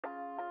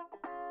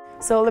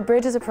So The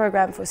Bridge is a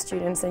program for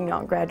students and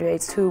young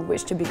graduates who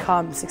wish to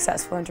become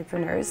successful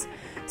entrepreneurs.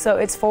 So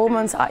it's 4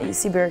 months at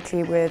UC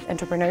Berkeley with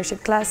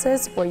entrepreneurship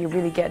classes where you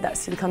really get that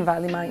Silicon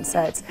Valley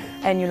mindset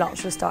and you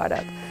launch your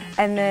startup.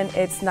 And then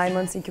it's 9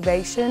 months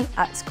incubation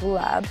at School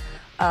Lab.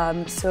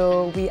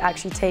 So we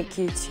actually take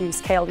you to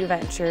scale your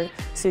venture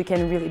so you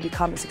can really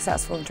become a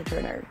successful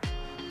entrepreneur.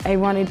 I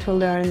wanted to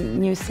learn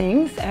new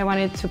things. I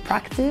wanted to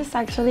practice,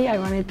 actually. I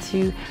wanted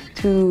to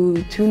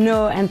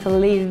know and to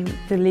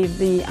live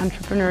the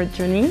entrepreneur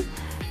journey.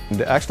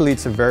 Actually,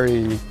 it's a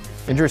very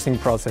interesting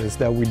process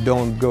that we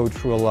don't go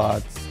through a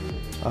lot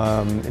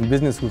in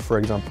business school, for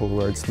example,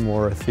 where it's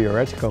more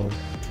theoretical.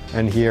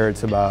 And here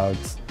it's about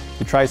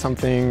you try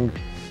something,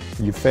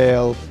 you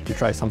fail, you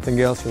try something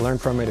else, you learn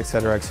from it,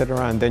 etc.,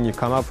 etc., and then you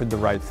come up with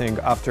the right thing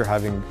after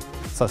having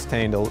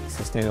sustained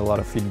a lot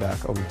of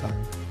feedback over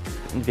time.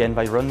 The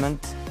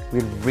environment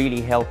will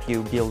really help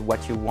you build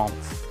what you want,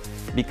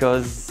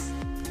 because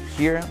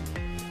here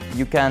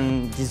you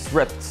can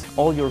disrupt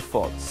all your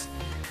thoughts.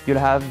 You'll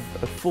have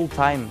a full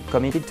time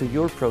committed to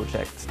your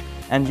project,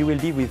 and you will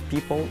be with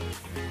people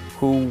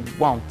who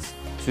want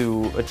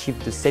to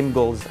achieve the same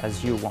goals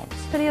as you want.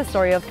 It's really a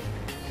story of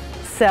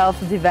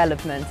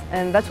self-development,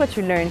 and that's what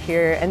you learn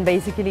here. And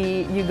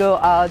basically you go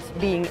out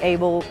being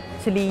able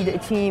to lead a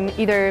team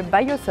either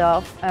by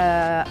yourself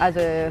as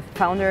a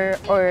founder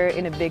or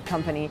in a big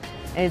company,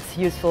 and it's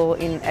useful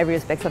in every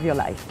aspect of your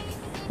life.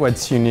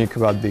 What's unique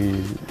about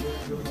the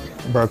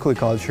Berkeley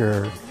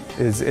culture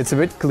is it's a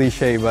bit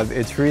cliche, but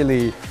it's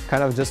really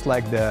kind of just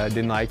like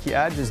the Nike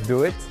ad, just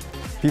do it.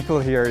 People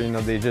here, you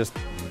know,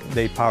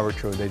 they power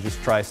through, they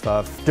just try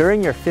stuff.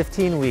 During your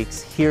 15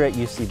 weeks here at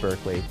UC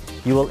Berkeley,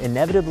 you will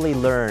inevitably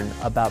learn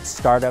about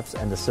startups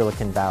and the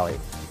Silicon Valley.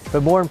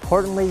 But more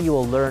importantly, you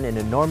will learn an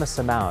enormous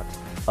amount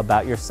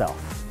about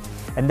yourself.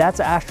 And that's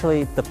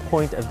actually the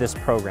point of this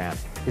program,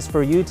 is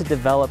for you to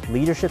develop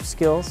leadership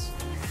skills,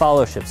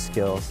 followership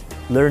skills,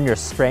 learn your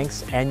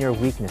strengths and your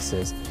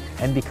weaknesses,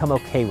 and become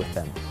okay with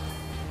them.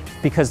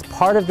 Because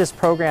part of this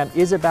program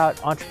is about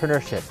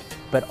entrepreneurship,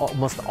 but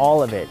almost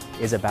all of it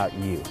is about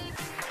you.